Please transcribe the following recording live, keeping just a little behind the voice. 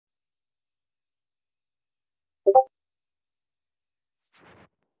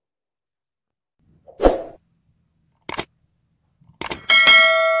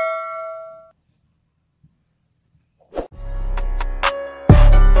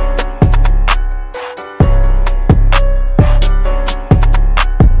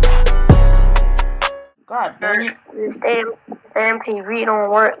This damn TV don't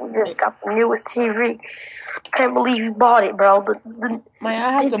work. We just got the newest TV. Can't believe you bought it, bro. Man,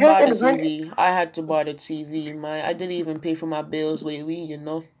 I had to buy the TV. I had to buy the TV, man. I didn't even pay for my bills lately, you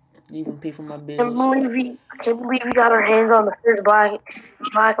know. Didn't even pay for my bills. Can't believe we got our hands on the first black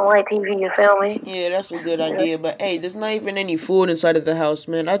and white TV. You feel me? Yeah, that's a good idea. But hey, there's not even any food inside of the house,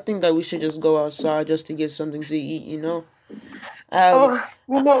 man. I think that we should just go outside just to get something to eat, you know.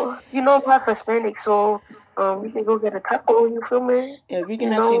 You know, I'm Hispanic, so we can go get a taco. You feel me? Yeah, we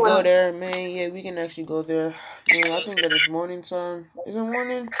can actually go there, man. Yeah, we can actually go there. Man, I think that it's morning time. Is it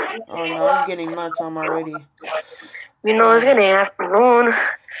morning? Oh no, it's getting nighttime already. You know, it's getting afternoon.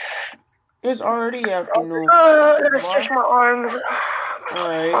 It's already afternoon. I gotta stretch my arms.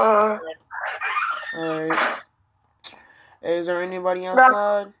 Alright. Hey, is there anybody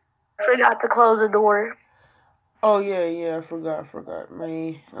outside? I forgot to close the door. Oh yeah, I forgot,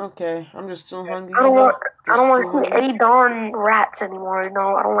 man. Okay, I'm just too hungry. I don't want to see any darn rats anymore.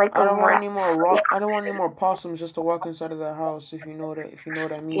 No, I don't like those rats. I don't want any more possums just to walk inside of the house. If you know what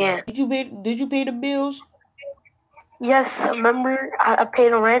I mean. Yeah. Did you pay the bills? Yes, remember I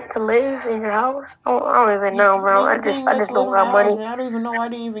paid rent to live in your house. I don't even know, bro. I just don't got money. Man. I don't even know. I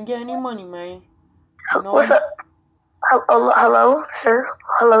didn't even get any money, man. You know What's up? Hello, sir.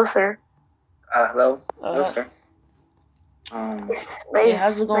 Hello, sir. Hello, sir. Hey,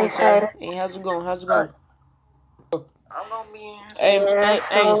 how's it going, sir? Hey, how's it going? I'm gonna be. Hey,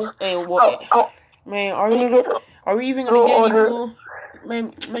 what? Man, are we even gonna get any food?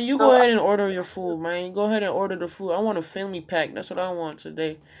 Man, you go ahead and order your food, man. Go ahead and order the food. I want a family pack. That's what I want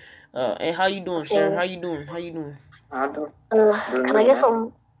today. Hey, how you doing, sir? How you doing? Can I get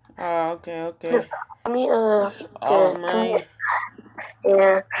some? Okay. I mean, Oh man.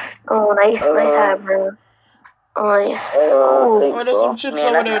 Yeah. Oh, nice hat, bro. Nice. Oh, there's some chips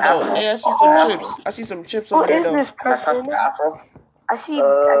over there, though. Hey, I see some chips over there, though. Who is this person? I see.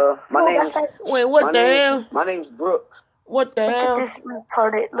 My name is. Wait, what the hell? My name's Brooks. What the hell?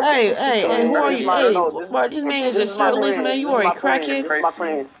 Hey, who are you? Hey, bro, this man is a journalist, man. You are a crackhead. This is my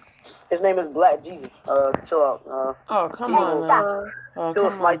friend. His name is Black Jesus. Chill out. Oh, come on, man. He'll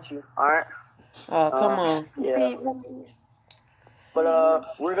smite you, alright? Oh, come on. Yeah.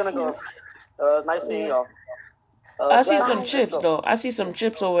 But, we're gonna go. Nice seeing y'all. I see some chips, though. I see some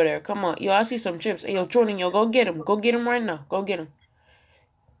chips over there. Come on. Yo, I see some chips. Hey, yo, Jordan, go get them. Go get them right now. Go get them.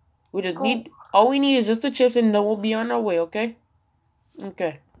 We just need... All we need is just the chips, and then we'll be on our way, okay?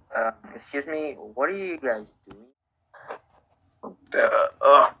 Okay. Excuse me, what are you guys doing?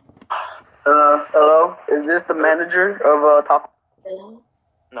 Hello? Is this the manager of, Taco?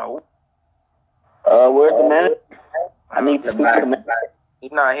 No. Where's the manager? I need to speak to the manager.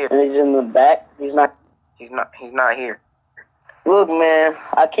 He's not here. He's in the back? He's not here. Look, man,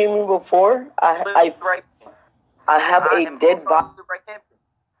 I came in before. I have a dead body.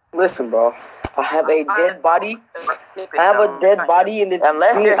 Listen, bro. I have a dead body. I have a dead body in this.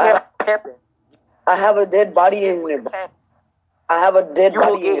 Unless you're here pimping. I have a dead body in here. I have a dead body.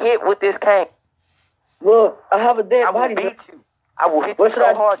 You will get hit with this cane. Look, I have a dead body. I will beat you. I will hit you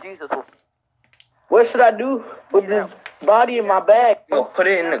so hard, Jesus will. What should I do with this body in my bag? Yo, put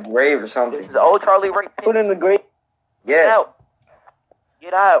it in the grave or something. This is old Charlie Ray. Put it in the grave. Yes.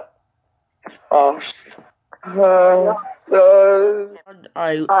 Get out.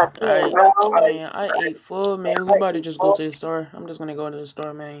 I ate food, man. We about to just go to the store. I'm just gonna go to the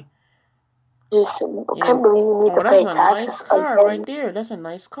store, man. Listen, I can't believe you need to pay taxes. That's a nice car right there. That's a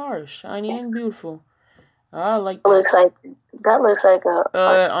nice car, shiny and beautiful. I like that. That looks like a.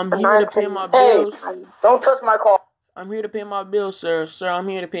 I'm here to pay my bills. Hey, don't touch my car. I'm here to pay my bills, sir. Sir, I'm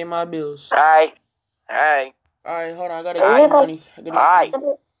here to pay my bills. Alright, hold on. I gotta get some money.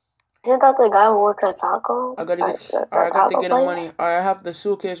 Isn't that the guy who works at Taco? I gotta get the money. I have the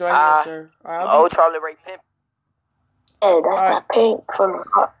suitcase right here, sir. Old Charlie Ray Pimp. Hey, that's that pink from the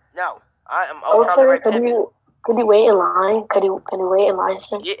car. No, I am old Charlie Ray Pimp. Could you wait in line? Can you wait in line,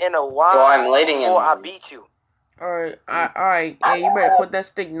 sir? Get in a line before I beat you. Alright. Hey, you better put that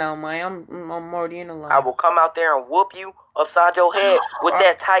stick down, man. I'm already in the line. I will come out there and whoop you upside your head with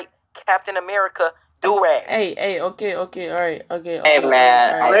that tight Captain America do-rag. Hey, okay, alright, okay. Hey,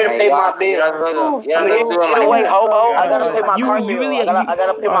 man. I'm ready to pay my bill. Get away, hobo. I gotta pay my car bill. I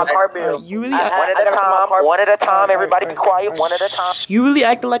gotta pay my car bill. One at a time. Everybody be quiet. One at a time. You really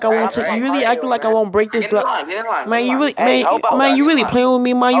acting like I won't break this glass. Man, you really playing with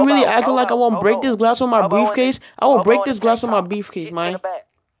me, man. You really acting like I won't break this glass on my briefcase. I won't break this glass on my briefcase, man.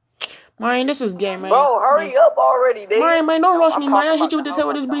 Man, this is gay, man. Bro, hurry up already, dude. Man, don't rush me, man. I hit you with this head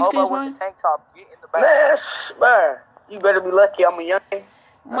with this briefcase, man. Man, you better be lucky I'm a young.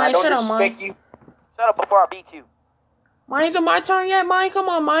 Man, shut up, man. You. Shut up before I beat you. Mine, is it my turn yet, mine? Come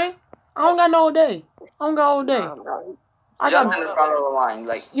on, mine. I don't got no day. I don't got all day. Just in the front of the line,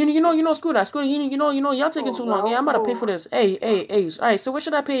 like you know, Scooter, you know, y'all taking too long. Yeah, I'm about to pay for this. Hey. All right, so where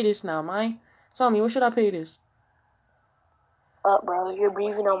should I pay this now, mine? Tell me, where should I pay this? Bro, you're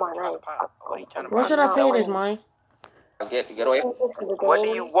breathing on my neck. Where should I pay this, mine? Get away. What do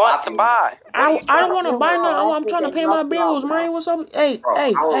you want to buy? I don't want to buy nothing. I'm trying to pay my bills, man. What's up? Hey,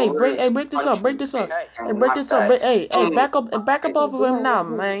 break this up. Hey, break this up. Hey, back up off of him now,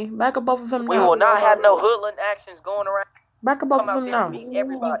 man. Back up off of him now. We will not have no hoodlum actions going around. Back up off of him now.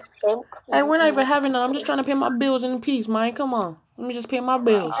 Everybody. Hey, we're not even having none. I'm just trying to pay my bills in peace, man. Come on. Let me just pay my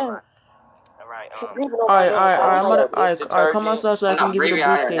bills. Alright, come outside so I can give you the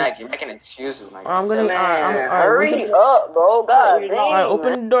briefcase. You're making excuses, man. Hurry up, bro. God damn. Alright,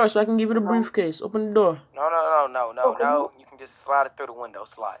 open the door so I can give you the briefcase. Open the door. No. You can just slide it through the window.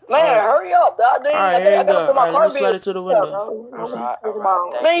 Slide. Man, hurry up, God damn. Alright, here you go. Alright, let me slide it to the window.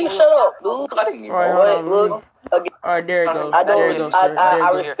 Man, shut up, dude. Alright, look. Alright, there it goes.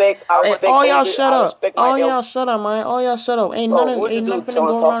 I respect. All y'all shut up. All y'all shut up, man. All y'all shut up. Ain't nothing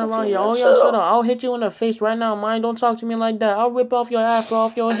going around here. All y'all shut up. I'll hit you in the face right now, man. Don't talk to me like that. I'll rip off your afro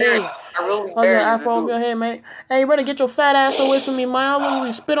off your head. Your afro off your head, man. Hey, you better get your fat ass away from me, man. I'll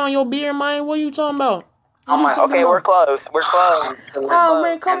literally spit on your beard, man. What are you talking about? Okay, we're close. Oh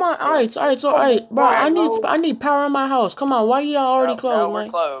man, come on. Alright, bro. I need power in my house. Come on, why y'all already closed, man?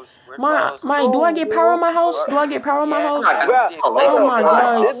 Mine, do I get power in my house? Oh my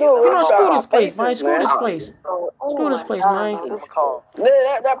god. You know, screw this place, man. Screw this place, man.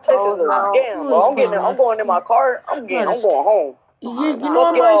 That place is a scam, bro. I'm going in my car. I'm going home. You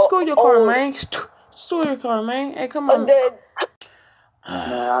know what, man? Screw your car, man. Screw your car, man. Hey, come on.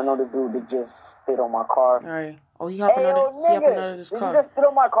 Man, I know the dude that just spit on my car. Alright. Oh, he hopping out of this car. Did you just spit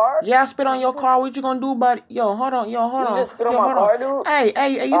on my car? Yeah, I spit on your car. What you gonna do about it? Yo, hold on. You just spit on my car, dude? Hey,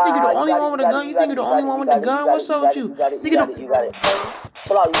 you think you're the only one with a gun? You think you're the only one with the gun? What's up with you? You got it.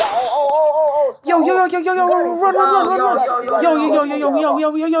 Chill out. Yo,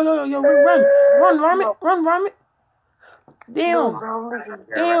 run. Run, Vomit. Damn,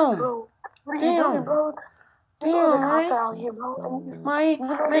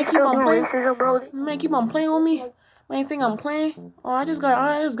 man, keep on playing with me. Man, think I'm playing? Oh, I just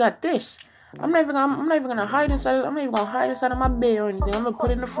got this. I'm not even gonna hide inside. I'm not even gonna hide inside of my bed or anything. I'm gonna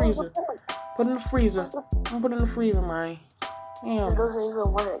put it in the freezer. I'm gonna put it in the freezer, man. Damn. It doesn't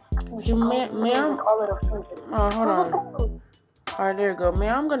even work. Man. Oh, hold on. Alright, there you go,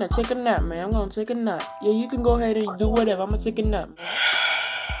 man. I'm gonna take a nap, man. I'm gonna take a nap. Yeah, you can go ahead and do whatever. I'm gonna take a nap.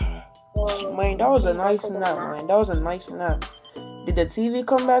 Man, that was a nice nap, man. That was a nice nap. Did the TV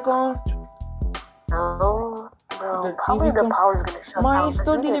come back on? No, bro. The power's gonna shut down. Man,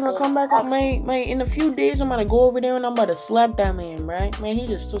 still didn't even come back on. Man, in a few days, I'm gonna go over there and I'm about to slap that man, right? Man, he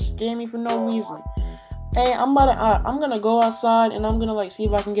just still scared me for no reason. Hey, I'm gonna go outside and I'm gonna like see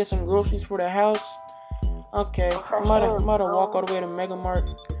if I can get some groceries for the house. Okay, I'm about to walk all the way to Mega Mart.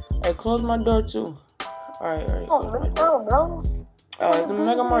 Hey, close my door too. Alright, close my door. Is the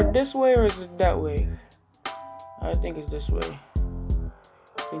Mega Mart this way or is it that way? I think it's this way.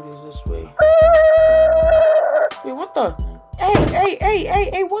 Wait, what the? Hey,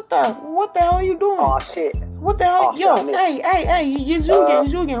 what the hell are you doing? Oh shit. What the hell? Yo, hey, you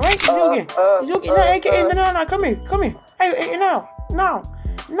zooging, right? Zooging. No, come here. Hey, no,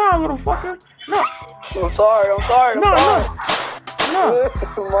 little fucker. No. I'm sorry. No.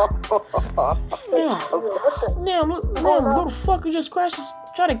 Damn, little fucker just crashed.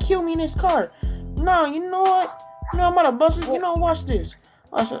 Try to kill me in his car. No, you know what? No, I'm about to bust it. You know, watch this.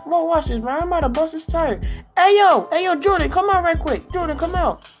 Watch this, man. I'm about to bust his tire. Hey, yo, Jordan, come out right quick. Jordan, come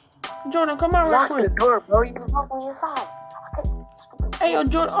out right quick. The door, bro. You can lock me inside. Hey, yo,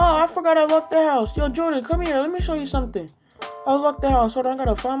 Jordan. Oh, I forgot I locked the house. Yo, Jordan, come here. Let me show you something. I locked the house. Hold on, I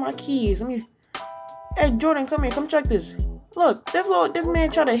gotta find my keys. Hey, Jordan, come here. Come check this. Look, this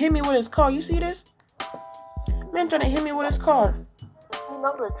man tried to hit me with his car. You see this? Man trying to hit me with his car.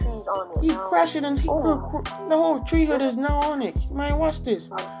 The tree's on it. He crashed it and the whole tree hood is now on it. Man, watch this.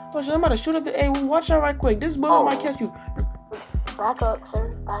 Watch, I'm about to shoot at the. Hey, watch out right quick. This bullet might catch you. Back up,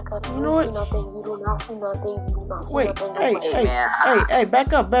 sir. Back up. You know what? You do not see nothing. Wait, hey,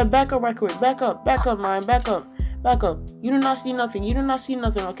 back up right quick. Back up, man. Back up. You do not see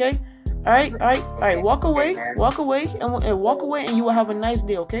nothing, okay? Alright, walk away, and walk away, and you will have a nice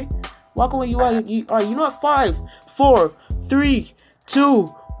day, okay? Walk away, alright, you know what? 5, 4, 3, 2,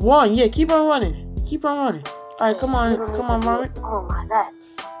 1. Yeah, keep on running. Alright, come on, Vomit. Oh my God.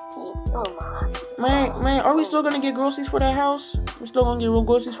 Man, are we still gonna get groceries for that house? We're still gonna get real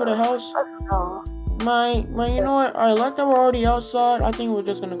groceries for the house? No. Man, you know what? Alright, like that we're already outside. I think we're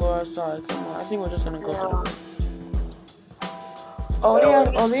just gonna go outside. Come on, I think we're just gonna go to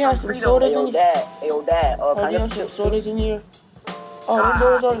the. They have some sodas in here. Yo, Dad. They have some sodas in here. Oh, the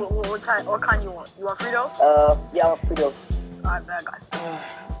doors are. What kind you want? You want Fritos? Yeah, I want Fritos. Alright, bet, guys.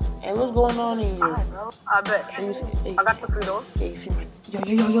 Hey, what's going on in here? Alright, bro. I bet. I got the Fritos. Hey, see my. Yo,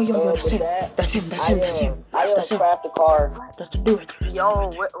 that's him. I didn't crash the car. That's the dude.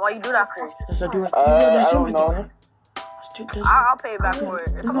 Yo, why you do that for? That's the dude. I don't know. I'll pay back for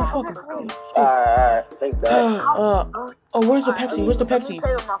it. No, fuck it. Alright, thanks, Dad. Where's the Pepsi? Where's the Pepsi?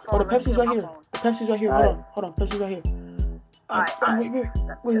 Oh, the Pepsi's right here. The Pepsi's right here. Hold on. Pepsi's right here.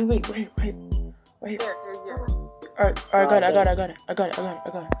 Wait. Here, here's yours. Alright, I got it.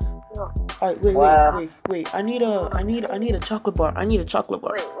 Alright, wait. I need a chocolate bar.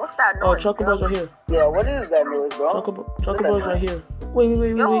 Wait, what's that noise? Oh, chocolate bar's right here. Yeah, what is that noise, bro? Chocolate bar's right here. Wait.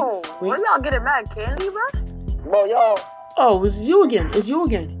 Yo, where y'all getting mad candy, bro? Bro, yo. Oh, it's you again. Oh, it's you.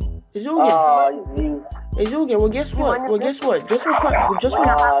 It's you again. Well, guess what? Just for What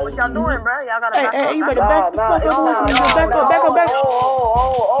y'all doing, bro? Y'all gotta back up. Hey, you better back up. Back up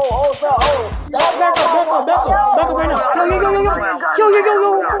right now. Yo.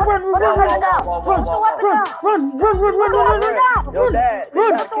 Run.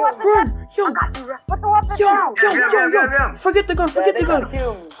 Yo. Forget the gun.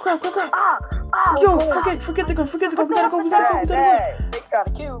 Crap. Yo, forget the gun. We gotta go. They trying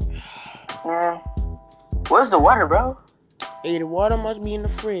to kill me. Man, where's the water, bro? Hey, the water must be in the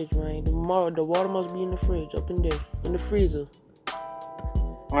fridge, man. The water must be in the fridge, up in there, in the freezer.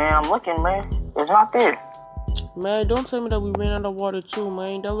 Man, I'm looking, man. It's not there. Man, don't tell me that we ran out of water too,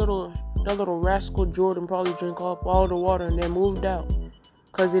 man. That little rascal Jordan probably drank up all the water and then moved out.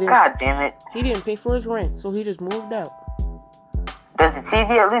 Cause God damn it. He didn't pay for his rent, so he just moved out. Does the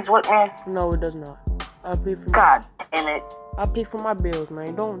TV at least work, man? No, it does not. I pay for. God damn it. I pay for my bills,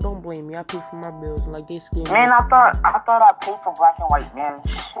 man. Don't blame me. I pay for my bills. Like they scam me. Man, I thought I paid for black and white, man.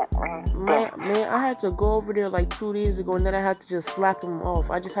 Shit, man. Man, I had to go over there like 2 days ago, and then I had to just slap him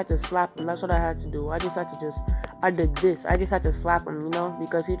off. I just had to slap him. That's what I had to do. I did this. I just had to slap him, you know,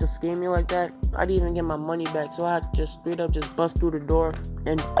 because he just scammed me like that. I didn't even get my money back, so I had to just straight up just bust through the door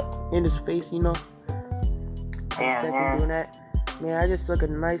and in his face, you know. Damn, man. Doing that. Man, I just took a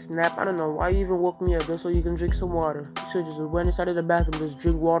nice nap. I don't know why you even woke me up just so you can drink some water. You should just went inside of the bathroom, just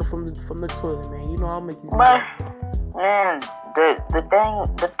drink water from the toilet, man. You know I'll make you. Man, the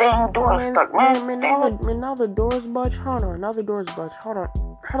dang door is stuck, man. Now the door's budge. Hold on.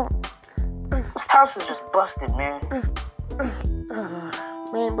 This house is just busted, man.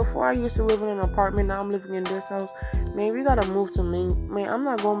 Man, before I used to live in an apartment, now I'm living in this house. Man, we gotta move to Main. Man, I'm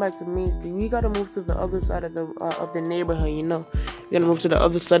not going back to Main Street. We gotta move to the other side of the neighborhood. You know, we gotta move to the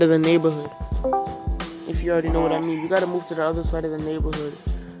other side of the neighborhood. If you already know what I mean, we gotta move to the other side of the neighborhood.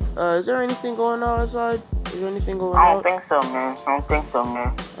 Is there anything going on outside? Is there anything going on? I don't think so, man.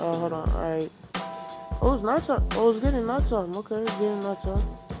 Hold on. All right. Oh, it's nighttime. Oh, it's getting nighttime. Okay, it's getting nighttime.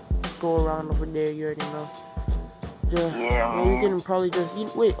 Go around over there. You already know. Yeah, man. You can probably just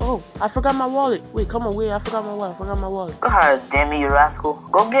wait. Oh, I forgot my wallet. Wait, come on, wait. I forgot my wallet. God damn it, you rascal!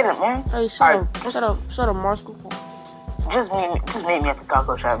 Go get it, man. Hey, shut up, Marsco. Just meet me at the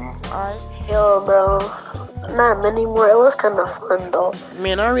taco shop, man. Alright. Yo, bro. Not anymore. It was kind of fun though.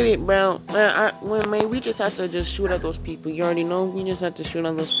 Man, we just had to just shoot at those people. You already know. We just had to shoot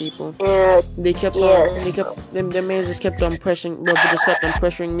at those people. Yeah. Them man just kept on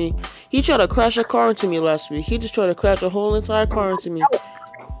pressuring me. He tried to crash a car into me last week. He just tried to crash a whole entire car into me.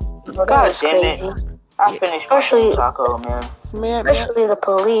 God damn it. I finished my taco, man. Especially the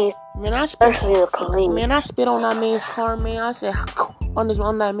police. Man, I spit on that man's car, man. I said on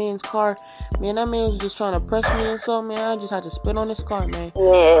that man's car. Man, that man was just trying to press me and so, man. I just had to spit on his car, man.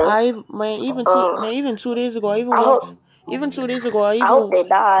 Yeah. Even 2 days ago, I hope they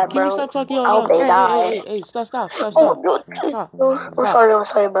died, bro. Can you stop talking? I hope they died. Hey, stop. I'm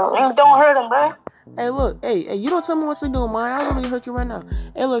sorry, bro. Don't hurt him, bro. Hey, look, hey, you don't tell me what to do, man. I really hurt you right now.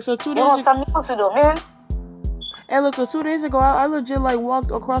 Hey, look, so 2 days. You don't tell me what to do, man. Hey, look, so 2 days ago, I legit,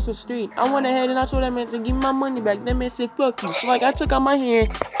 walked across the street. I went ahead and I told that man to give me my money back. That man said, fuck you. So, I took out my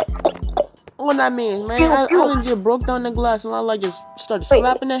hand on that man, man. I legit broke down the glass and I, just started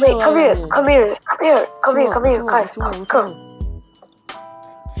slapping the hell out of him. Come here, guys. Come.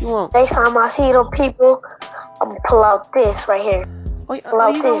 Next time I see them people, I'm gonna pull out this right here. Are you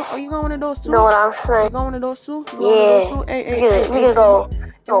going one of those two? You know what I'm saying? You going one of those two? Yeah. Hey, we can go.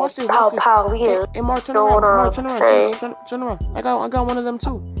 Watch this. Pow. We can. Hey, Mark, turn around. I got one of them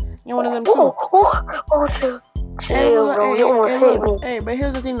too. You want one of them too? Oh, shit. Chill, bro. You almost hit me. Hey, but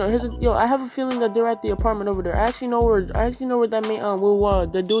here's the thing, though. Yo, I have a feeling that they're at the apartment over there. I actually know where that man,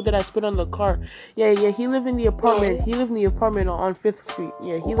 the dude that I spit on the car. Yeah, he lived in the apartment. Yeah. He lived in the apartment on 5th Street.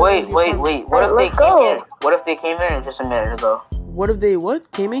 Yeah, he lived in the apartment. Wait. What if they came in? What if they came in just a minute ago? What if they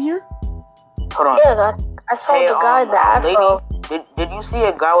came in here? Hold on. Yeah, I saw the guy in the afro. Lady, did you see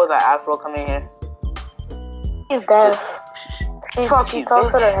a guy with an afro come in here? He's deaf. Fuck you,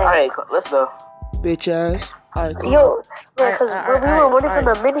 bitch. Alright, let's go. Bitch ass. Right, cool. Yo, because when we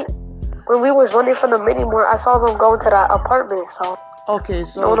were running from the mini mart, I saw them go to the apartment. So okay,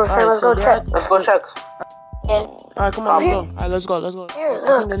 so let's go check. Let's go check. Yeah. Alright, come on, let's go. Alright, let's go. Here,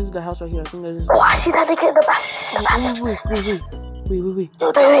 I think that is the house right here. Oh, I see that nigga in the back. Wait.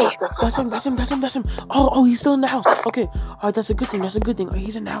 That's him. Oh, he's still in the house. Okay. Alright, that's a good thing. Oh,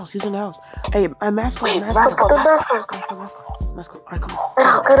 he's in the house. Hey, mask on. Mask on. Alright, come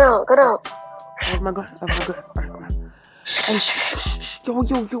on. Get out. Where's my gun? Alright, come on. Hey, shh. Yo, where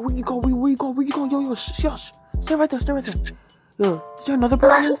you go? Yo, shush. Stay right there. Yo, is there another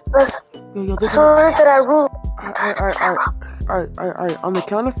person? Yo, let's go into that room. Alright. On the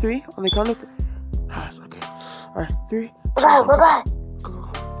count of three. Okay. Alright, 3. Bye.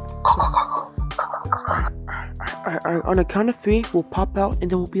 Alright, on the count of 3, we'll pop out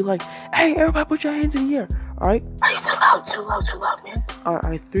and then we'll be like, hey, everybody put your hands in the air. Alright? Are you too loud, man?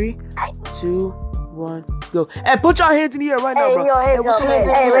 Alright, 3, 2, 1, go. Hey, put your hands in the air right now, bro. Hey,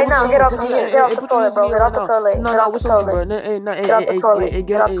 right now, get off the toilet, bro. Get off the toilet. No, what's up, bro? Hey,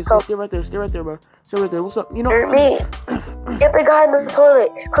 stay right there, bro. Stay right there. What's up? You know me. Get the guy in the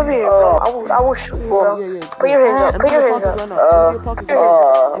toilet. Come here, bro. I will shoot you, bro. Yeah. Put your hands up.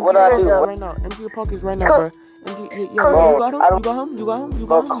 What do I do? Right now. Empty your pockets right now, bro. You got him?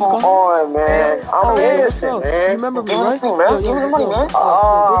 Come on, man. I'm innocent, man. You remember me, right? Give me the money, man.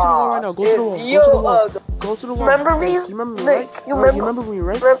 Go to the wall. Remember me? You remember me, right? You remember me,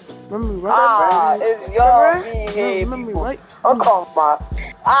 right? It's your You remember me, right? Oh, come on.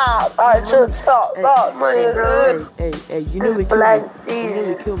 Alright, stop. Hey, you nearly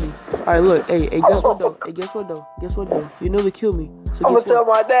killed me. Alright, look, hey, guess what though? You nearly killed me. So I'm gonna tell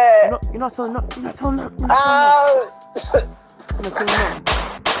my dad. You're not telling nothing. We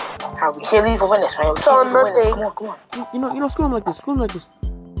can't leave a witness, man. Come on. You know, screw him like this.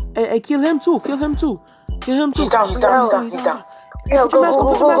 Hey, kill him too. He's down. Yo, go.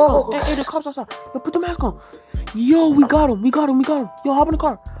 Hey, the cops outside. Yo, put the mask on. Yo, we got him. Yo, hop in the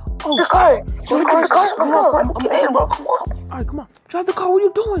car. Oh, the car. Let's go. Alright, come on. Drive the car. What are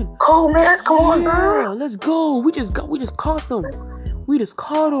you doing? Go, man. Come on, bro. Let's go. We just caught them.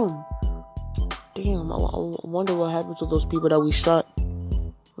 Damn, I wonder what happens to those people that we shot.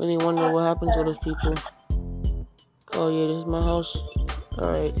 Really wonder what happens to those people. Oh yeah, this is my house.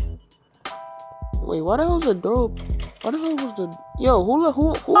 Alright. Wait, why the hell is the door? Why the hell was the... Yo, who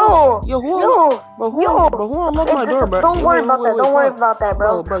unlocked my door, bro? Don't worry about that,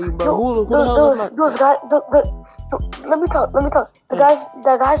 bro. Who the hell unlocked? Those guys, let me talk. The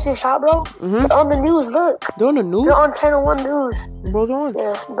guys you shot, bro. They're on the news, look. They're on the news? They're on Channel 1 News. Bro, they're on?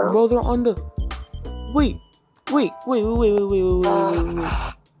 Yes, bro. Bro, they're on the... Wait. Wait,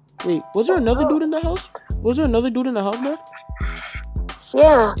 was there another dude in the house? Bro?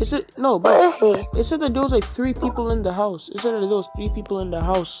 Yeah. Is it no? But where is he? It said that there was like 3 people in the house. It said that there was 3 people in the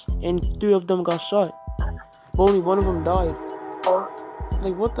house, and 3 of them got shot. But only one of them died.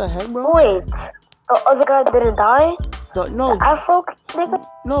 Like what the heck, bro? Wait, the other guy didn't die? No. The Afro nigga?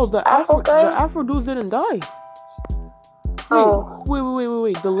 No, the Afro dude didn't die.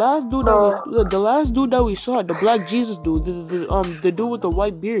 Wait. The last dude that we shot, the Black Jesus dude, the dude with the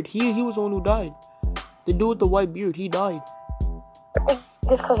white beard, he was the one who died. The dude with the white beard, he died.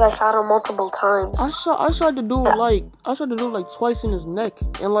 It's because I shot him multiple times. I shot the dude like twice in his neck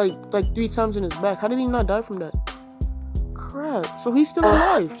and like 3 times in his back. How did he not die from that? Crap. So he's still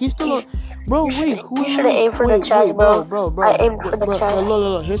alive. He's still alive. Bro, wait. You should have aimed for the chest, bro. I aimed for the chest.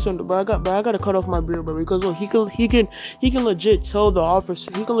 Look. Here's something, bro. I gotta cut off my beard, bro, because look, he can legit tell the officer.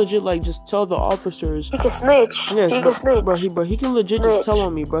 He can legit like just tell the officers. He can snitch. Yes, he can snitch. Bro, he can legit just tell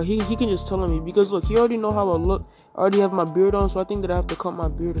on me, bro. He can just tell on me because look, he already know how I look. I already have my beard on, so I think that I have to cut my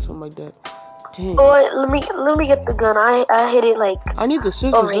beard or something like that. Dang. Boy, let me get the gun. I hit it like. I need the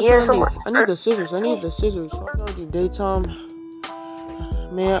scissors. Over here somewhere. I need the scissors. It's already daytime.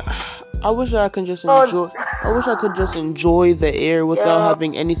 Man, I wish I could just enjoy. I wish I could just enjoy the air without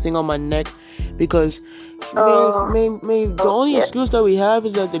having anything on my neck, because the only excuse that we have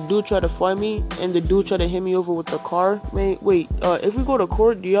is that the dude tried to fight me and the dude tried to hit me over with the car. If we go to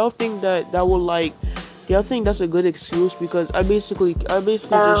court, do y'all think that will like Yeah, I think that's a good excuse because I basically just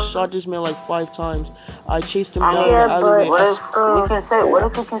shot this man like 5 times. I chased him down the alleyway. What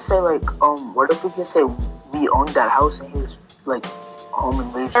if we can say we owned that house and he was like home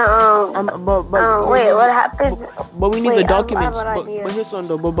invasion? Wait, what happened? But we need the documents. But here's something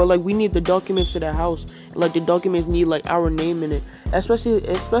though. But like we need the documents to that house. Like the documents need like our name in it. Especially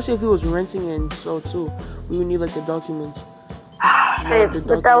if he was renting and so too. We would need like the documents.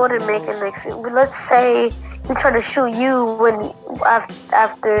 But that wouldn't make it make sense. Let's say he tried to shoot you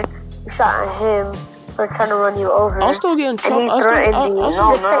after you shot at him for trying to run you over. I'll still get in trouble. No.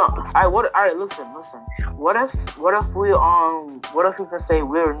 Alright, listen. What if we can say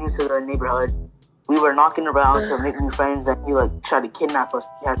we were new to the neighborhood, we were knocking around to make new friends, and he like tried to kidnap us.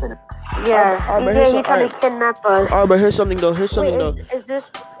 He tried to kidnap us. Alright, but here's something though. Is there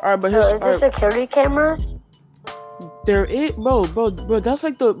security cameras? There is, bro. That's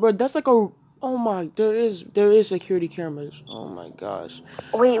like a. Oh my, there is security cameras. Oh my gosh.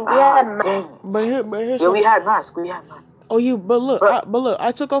 We had masks. But here's we had masks. Oh, but look,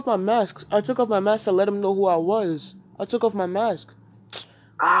 I took off my mask. To let him know who I was. I took off my mask.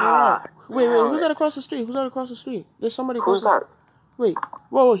 Wait, who's that across the street? There's somebody. Who's that? Wait,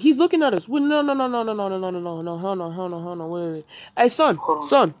 whoa, he's looking at us. Wait, no, hell no, wait. Hey, son,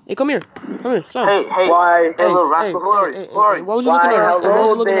 hey, come here, son. Hey, why? Hey, little rascal, who are you? Why was you looking at us? Why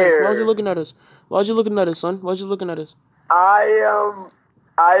was you looking at us? Why was you looking at us, son? Why was you looking at us? I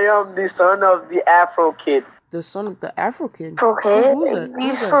am the son of the Afro kid. The son of the Afro kid? Okay,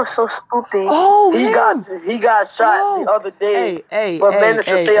 you so stupid. Oh, he got shot the other day, but managed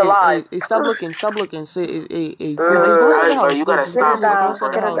to stay alive. Hey, stop looking. Say, you gotta stop.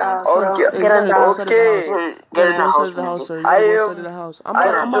 Get in the house, sir. I'm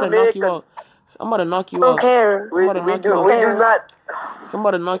about to knock you out. I'm about to knock you out. We do not. I'm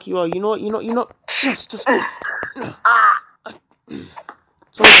about to knock you out. You know.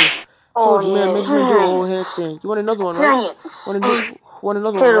 Told you, man, make sure you do a whole handstand. You want another one, right? Want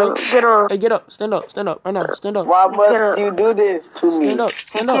another one, right? Get on. Hey, get up. Stand up. Right now. Stand up. Why must you do this to me? Stand up.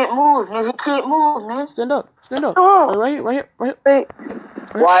 He can't move, man. Stand up. Right here.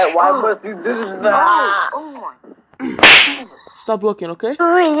 Why must you do this? Oh my Jesus. Stop looking, okay?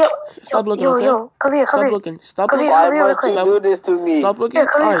 Stop looking, okay? Come here. Stop looking. Why must you do this to me? Stop looking.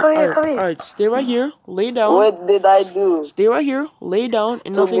 All right. Stay right here. Lay down. What did I do? Stay right here. Lay down,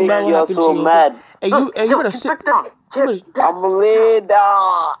 and nothing bad will happen to you. Mad. Hey, you better sit down. I'm lay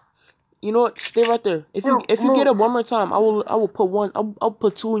down. You know what? Stay right there. If you get up one more time, I will put one. I'll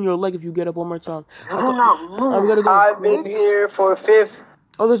put 2 in your leg if you get up one more time. I've been here for 5.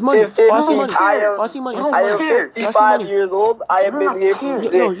 Oh, there's money. I am 55 years old. I have been here for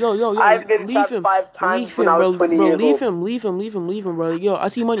Yo. I've been shot 5 times when I was 20 years old. Leave him, bro. Yo, I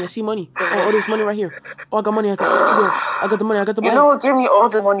see money. Oh, there's money right here. Oh, I got money. I got the money. You know what? Give me all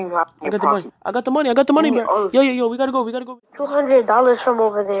the money you have. I got the money, bro. Yo, we gotta go. $200 from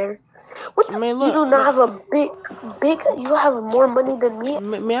over there. What? Man, look. You do not have a big. You have more money than me.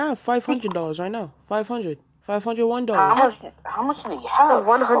 Man, I have $500 right now. $501. How much do you have?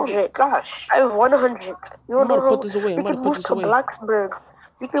 100. Gosh. I have 100. You I'm about to put this away. We can move to Bloxburg.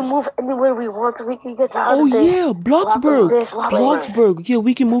 We can move anywhere we want. We can get out of this. Oh yeah, Bloxburg. Yeah,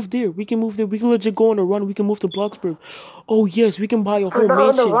 we can move there. We can legit go on a run. We can move to Bloxburg. Oh yes, we can buy a whole mansion. We're not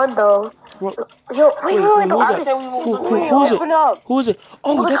on the run though. Yo, wait. Who is it?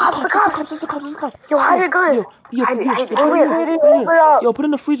 Oh, that's the cops. Yo, hide your guns. Yo, put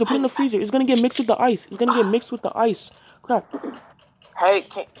in the freezer. It's gonna get mixed with the ice. Crap. Hey, you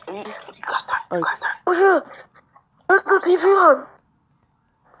guys done. Oh yeah. Let's put TV on.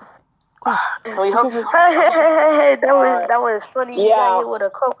 Can we help you? Hey, that was funny. You got hit with a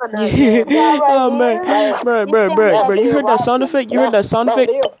coconut. Oh man, bro. You heard that sound effect?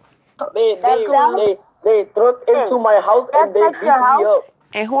 They broke into my house and they beat me up.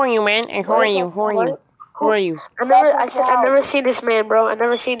 And who are you, man? Who are you? I've never seen this man, bro. I've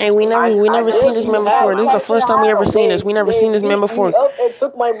never seen this. And we never seen this man before. This is the first time we ever seen this. We never seen this man before. They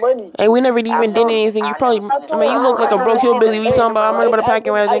took my money. And we never even did anything. You probably, you look like a broke hillbilly. We talking about I'm running by the pack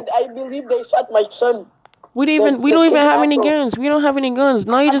and everything. I believe they shot my son. We don't even have any guns. We don't have any guns.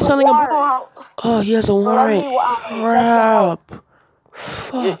 Now you're just selling a. Oh, he has a warrant. Crap.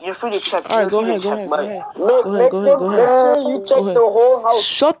 You're free to check. Alright, go ahead. Make sure you check the whole house.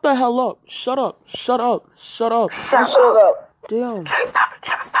 Shut the hell up. Shut up. Damn. Stop.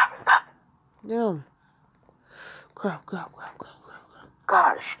 Damn. Crap.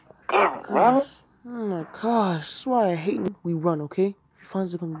 Gosh. Damn it, man. Oh my gosh. That's why I hate we run, okay? He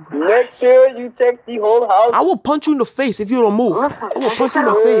finds it. Make sure you check the whole house. I will punch you in the face if you don't move. Listen, I will punch you in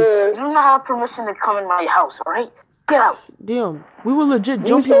the face. You do not have permission to come in my house, alright? Get out. Damn, we will legit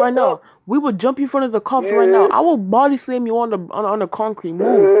jump you right now. We will jump you in front of the cops right now. I will body slam you on the concrete.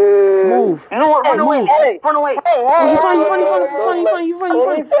 Move. You know what? Run away. Hey. Run away. He found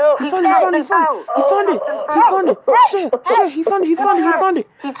it. Shit. He found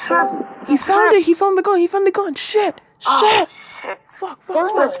it. He found the gun. Shit. Fuck.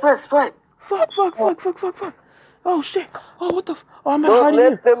 Split. Fuck. Oh shit. Oh, what the oh, I'm hiding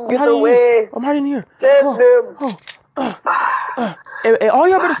here. I'm hiding here. Chase them. Hey, all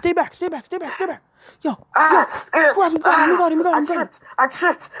y'all better stay back. Yo. I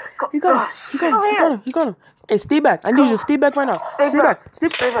tripped. You got him. Hey, stay back. I need you to stay back right now. Stay back. Stay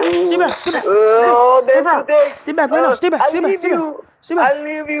back right now. Stay back. I leave you.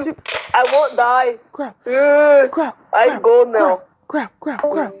 I won't die. Crap. I go now. Crap.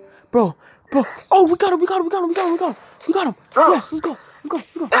 Bro. Oh, we got him. Yes, let's go.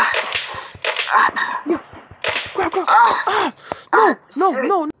 Yeah. Crap. No.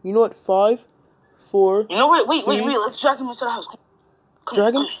 You know what? 5, 4. You know what? Wait. Let's drag him into the house.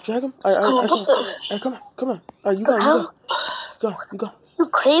 Drag him? Alright, come on. Alright, you got him. You got him. You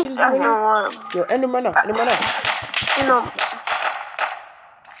crazy? Yo, end him right now. You know.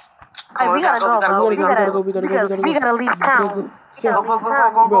 Hey, we gotta go, bro. We gotta leave town. Bro.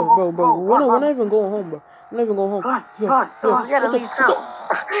 We're not even going home, bro. We're not even going home. We gotta leave town.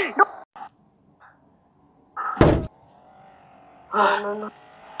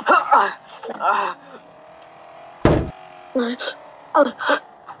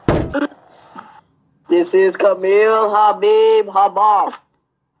 This is Camille, Habib, Habab.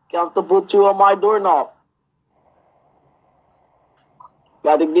 Come to put you on my doorknob.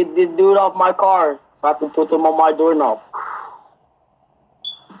 Gotta get this dude off my car so I can put him on my doorknob.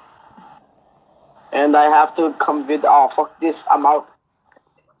 And I have to come with, oh fuck this, I'm out.